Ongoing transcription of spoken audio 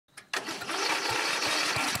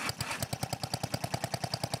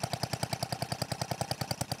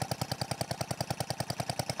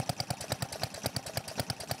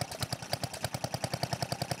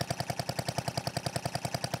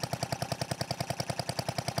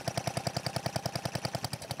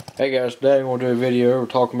Hey guys, today I'm going to do a video. We're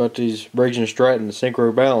talking about these Briggs and Stratton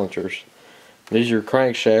synchro-balancers. These are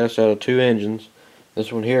crankshafts out of two engines.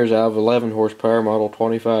 This one here is out of 11 horsepower, model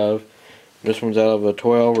 25. This one's out of a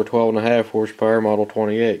 12 or 12.5 horsepower, model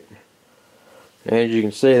 28. And as you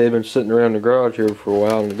can see, they've been sitting around the garage here for a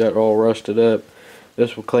while and got all rusted up.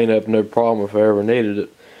 This will clean up no problem if I ever needed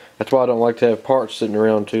it. That's why I don't like to have parts sitting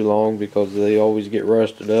around too long, because they always get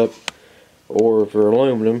rusted up, or if they're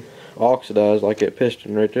aluminum, oxidized like that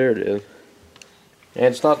piston right there did. And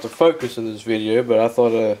it's not the focus of this video, but I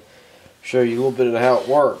thought I'd show you a little bit of how it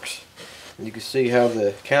works. You can see how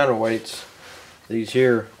the counterweights, these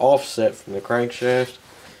here, offset from the crankshaft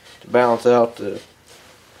to balance out the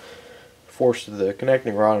force of the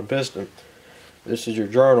connecting rod and piston. This is your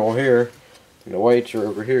journal here, and the weights are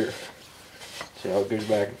over here. See how it goes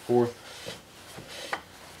back and forth.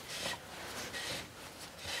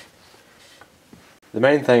 The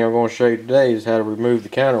main thing I'm going to show you today is how to remove the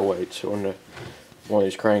counterweights on one of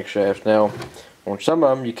these crankshafts. Now, on some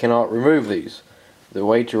of them you cannot remove these. The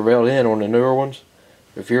weights are built in on the newer ones.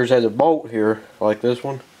 If yours has a bolt here, like this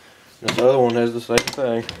one, this other one has the same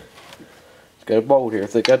thing. It's got a bolt here.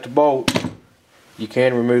 If they got the bolt, you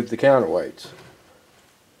can remove the counterweights.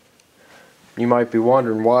 You might be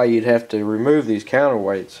wondering why you'd have to remove these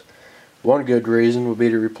counterweights. One good reason would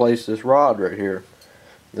be to replace this rod right here.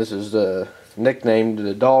 This is nicknamed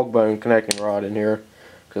the dog bone connecting rod in here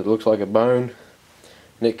because it looks like a bone,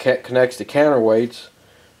 and it connects the counterweights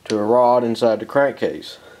to a rod inside the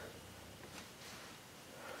crankcase.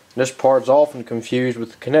 This part is often confused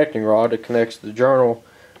with the connecting rod that connects the journal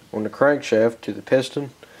on the crankshaft to the piston,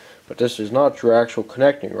 but this is not your actual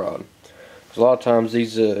connecting rod. A lot of times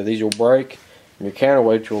these will break and your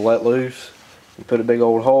counterweights will let loose and put a big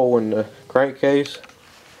old hole in the crankcase.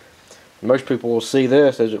 Most people will see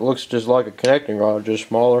this as it looks just like a connecting rod, just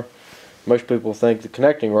smaller. Most people think the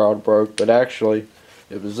connecting rod broke, but actually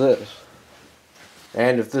it was this.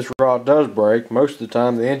 And if this rod does break, most of the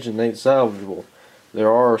time the engine ain't salvageable.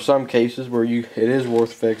 There are some cases where it is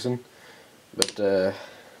worth fixing, but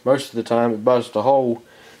most of the time it busts a hole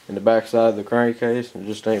in the backside of the crankcase and it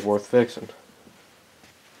just ain't worth fixing.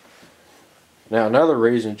 Now, another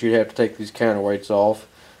reason that you'd have to take these counterweights off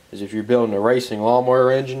is if you're building a racing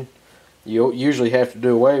lawnmower engine. You usually have to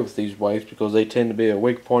do away with these weights because they tend to be a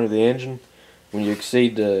weak point of the engine when you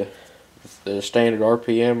exceed the standard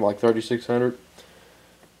RPM, like 3600.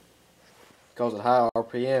 Because at high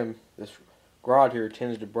RPM, this rod here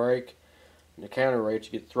tends to break and the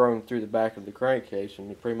counterweights get thrown through the back of the crankcase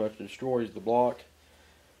and it pretty much destroys the block.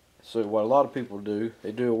 So what a lot of people do,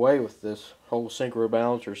 they do away with this whole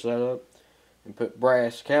synchro-balancer setup and put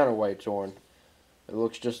brass counterweights on. It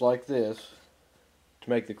looks just like this, to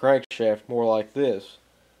make the crankshaft more like this,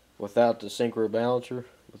 without the synchro-balancer,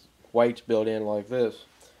 with weights built in like this.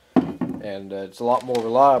 And it's a lot more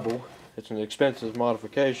reliable. It's an expensive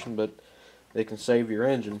modification, but they can save your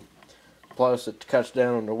engine. Plus it cuts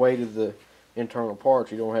down on the weight of the internal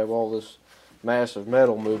parts. You don't have all this massive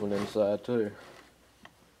metal moving inside too.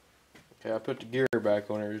 Okay, I put the gear back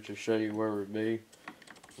on here just to show you where it would be.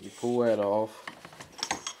 You pull that off.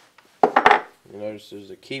 You notice there's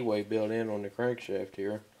a keyway built in on the crankshaft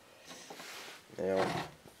here. Now,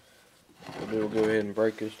 we'll go ahead and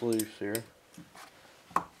break this loose here.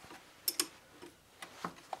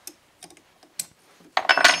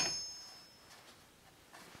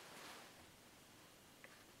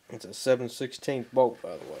 It's a 7/16 bolt,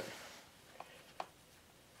 by the way.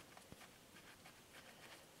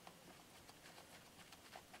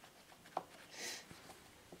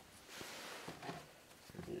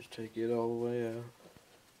 Just take it all the way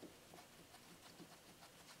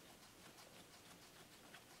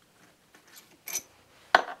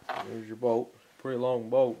out. There's your bolt. Pretty long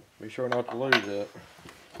bolt. Be sure not to lose it.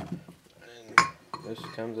 And this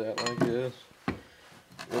comes out like this.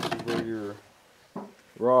 This is where your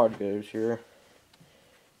rod goes here.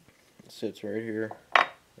 It sits right here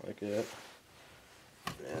like that.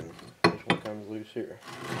 And this one comes loose here.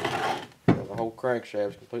 Now the whole crankshaft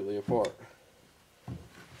is completely apart.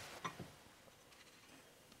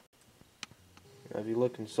 Now if you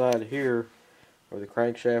look inside here where the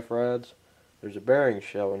crankshaft rides, there's a bearing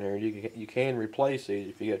shell in here. You can replace these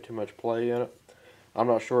if you got too much play in it. I'm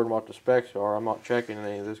not sure what the specs are. I'm not checking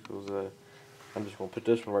any of this because I'm just going to put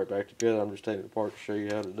this one right back together. I'm just taking it apart to show you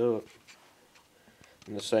how to do it.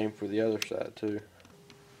 And the same for the other side too.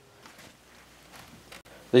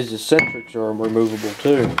 These eccentrics are removable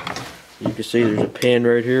too. You can see there's a pin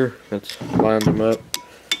right here that's lined them up.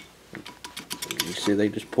 You see they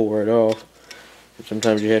just pull right off.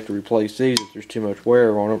 Sometimes you have to replace these if there's too much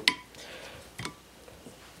wear on them.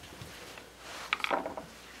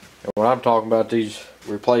 And when I'm talking about these,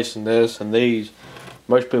 replacing this and these,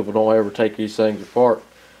 most people don't ever take these things apart.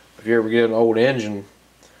 If you ever get an old engine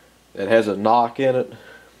that has a knock in it,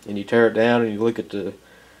 and you tear it down and you look at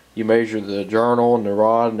you measure the journal and the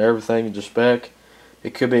rod and everything in the spec,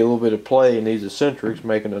 it could be a little bit of play in these eccentrics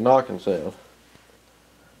making a knocking sound.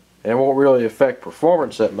 And it won't really affect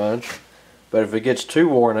performance that much, but if it gets too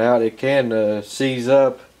worn out, it can seize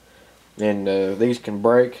up, and these can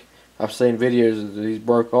break. I've seen videos of these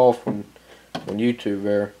broke off on YouTube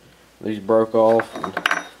there. These broke off,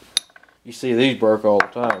 and you see these broke all the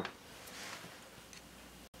time.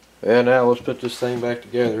 And now let's put this thing back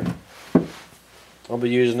together. I'll be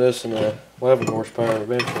using this in a 11 horsepower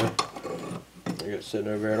eventually. I got it sitting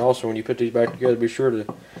over there. And also, when you put these back together, be sure to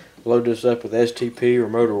load this up with STP or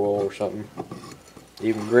motor oil or something.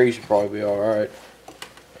 Even grease would probably be alright.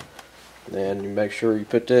 And you make sure you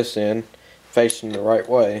put this in facing the right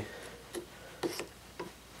way.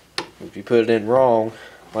 If you put it in wrong,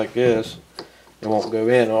 like this, it won't go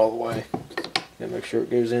in all the way. And make sure it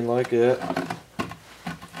goes in like that.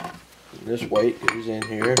 And this weight goes in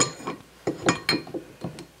here.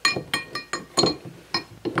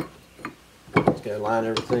 Just gotta line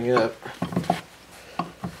everything up.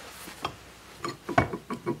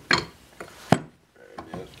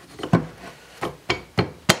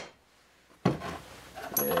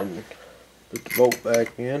 And put the bolt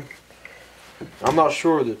back in. I'm not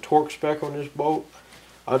sure of the torque spec on this bolt.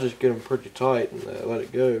 I'll just get them pretty tight and let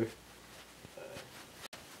it go.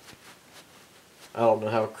 I don't know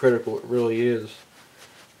how critical it really is.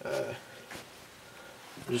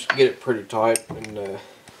 Just get it pretty tight, and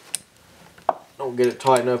don't get it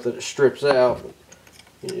tight enough that it strips out.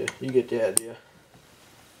 Yeah, you get the idea.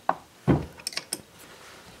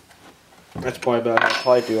 That's probably about how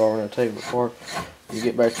tight they are when I take them apart. You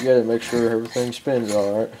get back together and make sure everything spins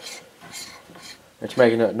alright. It's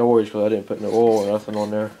making that noise because I didn't put no oil or nothing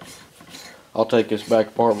on there. I'll take this back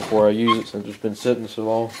apart before I use it since it's been sitting so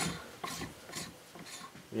long.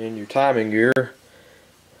 And your timing gear,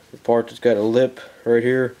 the part that's got a lip right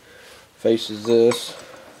here, faces this.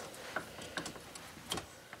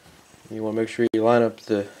 You want to make sure you line up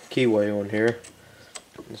the keyway on here,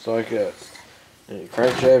 just like that. And your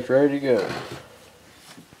crankshaft's ready to go.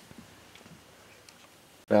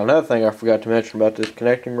 Now, another thing I forgot to mention about this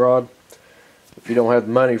connecting rod, if you don't have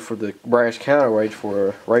the money for the brass counterweights for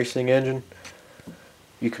a racing engine,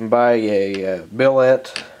 you can buy a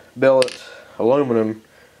billet aluminum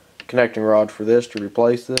connecting rod for this to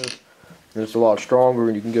replace this. And it's a lot stronger,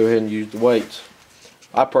 and you can go ahead and use the weights.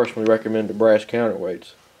 I personally recommend the brass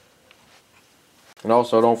counterweights. And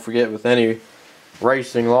also, don't forget, with any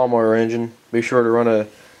racing lawnmower engine, be sure to run a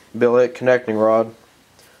billet connecting rod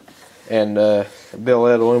and a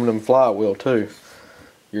billet aluminum flywheel too.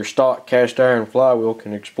 Your stock cast iron flywheel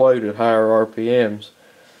can explode at higher RPMs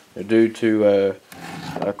due to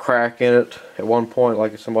a crack in it at one point,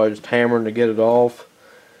 like if somebody just hammering to get it off.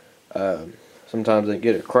 Sometimes they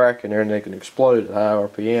get a crack in there and they can explode at high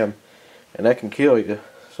RPM, and that can kill you.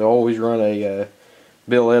 So always run a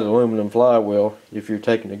billet aluminum flywheel if you're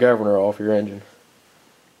taking the governor off your engine.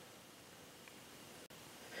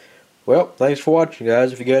 Well, thanks for watching,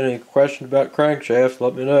 guys. If you got any questions about crankshafts,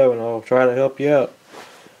 let me know and I'll try to help you out.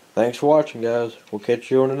 Thanks for watching, guys. We'll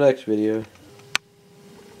catch you on the next video.